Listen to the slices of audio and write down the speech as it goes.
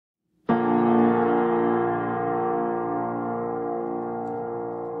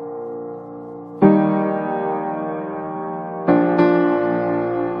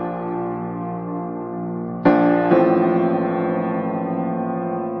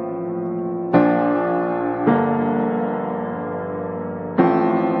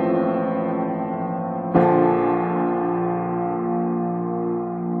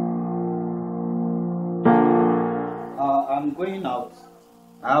going out.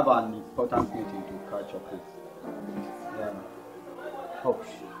 I have an important meeting to catch up with. Yeah. Hope.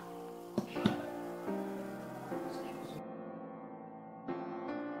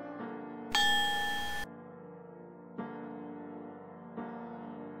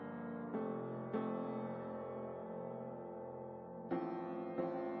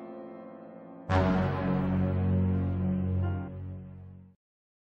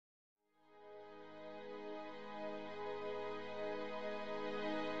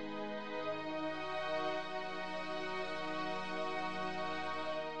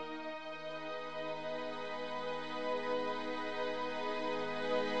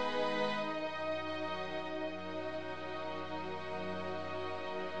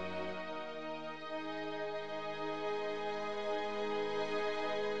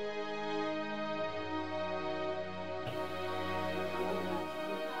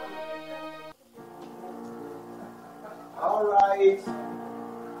 Alright.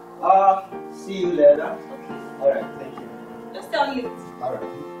 See you later. Okay. Alright, thank you. Just tell you. Alright.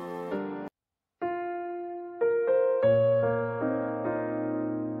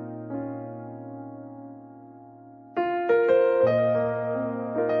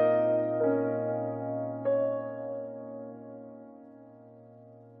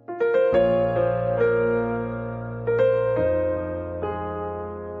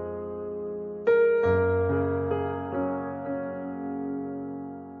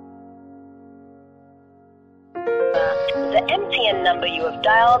 The MTN number you have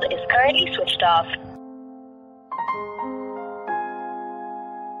dialed is currently switched off.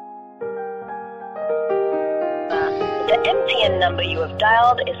 The MTN number you have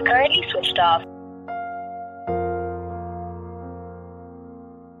dialed is currently switched off.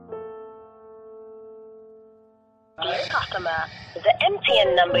 Dear customer, the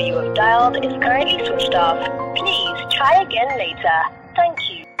MTN number you have dialed is currently switched off. Please try again later. Thank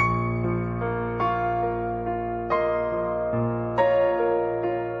you.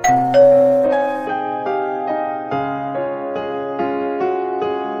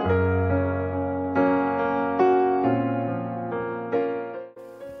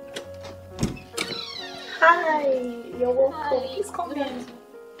 Hi, you're welcome. Please come in.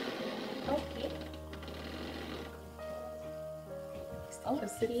 Okay. Have a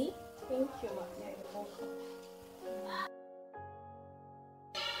seat. Thank you, ma. Yeah, you're welcome.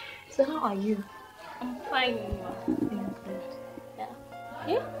 So how are you? I'm fine, ma. Yeah.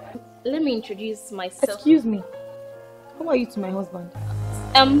 Yeah? Let me introduce myself. Excuse me. Who are you to my husband?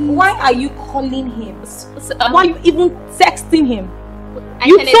 Why are you calling him? Why are you even texting him?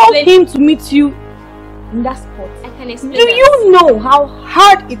 You told him to meet you in that spot. I can explain. Do you know how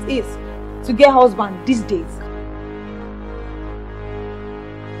hard it is to get husband these days?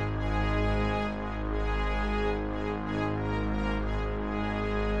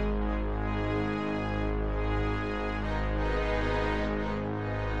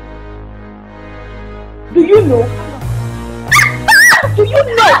 Do you know? Do you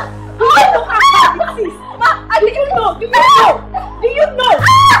know? Do you know how hard it is? Do you know? Do you know? Do you know?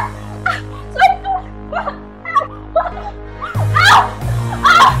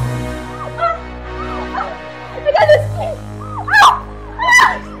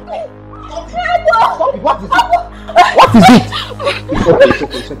 What is it?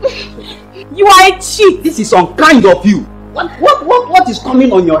 It's okay. You are a cheat. This is unkind of you. What is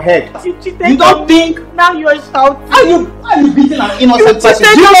coming on your head? You cheated. You don't think? Now you are shouting. Why are you beating an innocent person?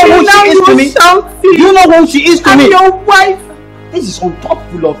 Do you know who now she is to me? Shouting. Do you know who she is to me? I'm your wife. This is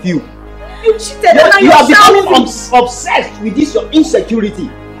unthoughtful of you. You cheated and now You are you're shouting. becoming obsessed with this your insecurity.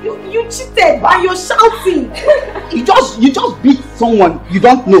 You cheated and you're shouting. You just beat someone you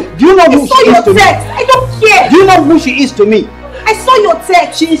don't know. Do you know who she is to me? I don't care. Do you know who she is to me? I saw your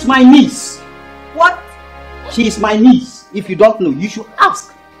text. She is my niece. What? She is my niece. If you don't know, you should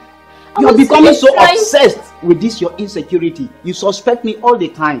ask. You are becoming so obsessed with this your insecurity. You suspect me all the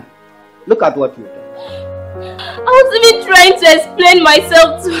time. Look at what you've done. I was even trying to explain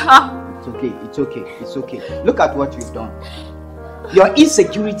myself to her. It's okay, it's okay, it's okay. Look at what you've done. Your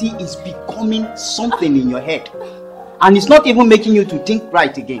insecurity is becoming something in your head. And it's not even making you to think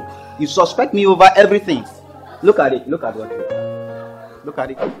right again. You suspect me over everything. Look at it, look at what you've done. Look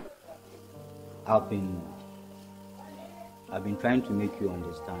at it. I've been trying to make you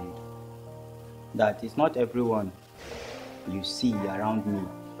understand that it's not everyone you see around me.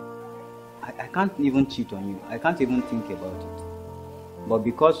 I can't even cheat on you. I can't even think about it. But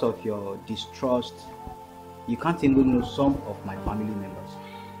because of your distrust, you can't even know some of my family members.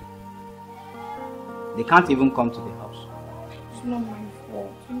 They can't even come to the house. It's not my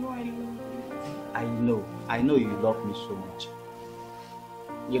fault. You know I love you. I know you love me so much.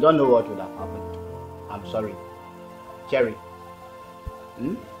 You don't know what would have happened. I'm sorry. Cherry.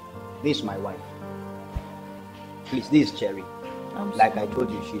 This is my wife. Please, this is Cherry. Like I told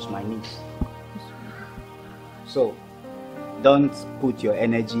you, she's my niece. So, don't put your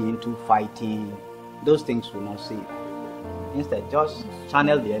energy into fighting. Those things will not save. Instead, just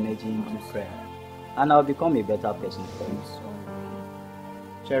channel the energy into prayer. And I'll become a better person for you.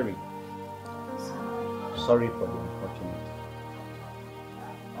 Cherry, sorry for the unfortunate.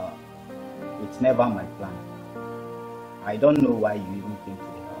 It's never my plan. I don't know why you even came to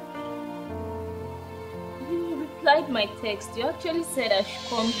the house. You replied my text. You actually said I should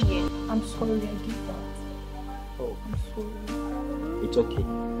come here. I'm sorry, I did that. Oh, I'm sorry. it's okay.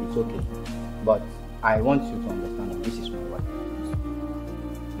 It's okay. But I want you to understand that this is my wife.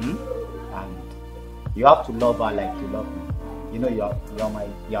 And you have to love her like you love me. You know, you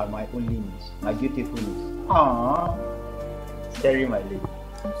are my only niece, my beautiful niece. Aww, Cherry, my lady.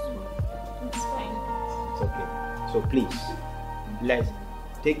 I'm sorry. It's fine. It's okay. So please, let's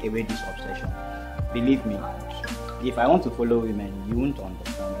take away this obsession. Believe me, if I want to follow women, you won't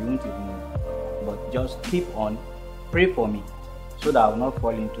understand. You won't even know. But just keep on, pray for me, so that I will not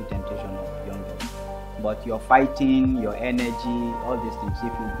fall into temptation of young girls. But your fighting, your energy, all these things,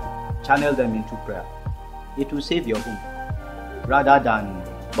 if you channel them into prayer, it will save your home, rather than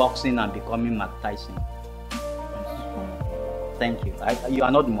boxing and becoming Mike Tyson. Thank you. You are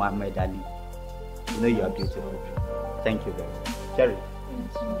not Muhammad Ali. You know you are beautiful. Thank you very much. Cherry,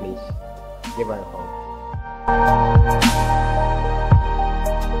 please give her a hug.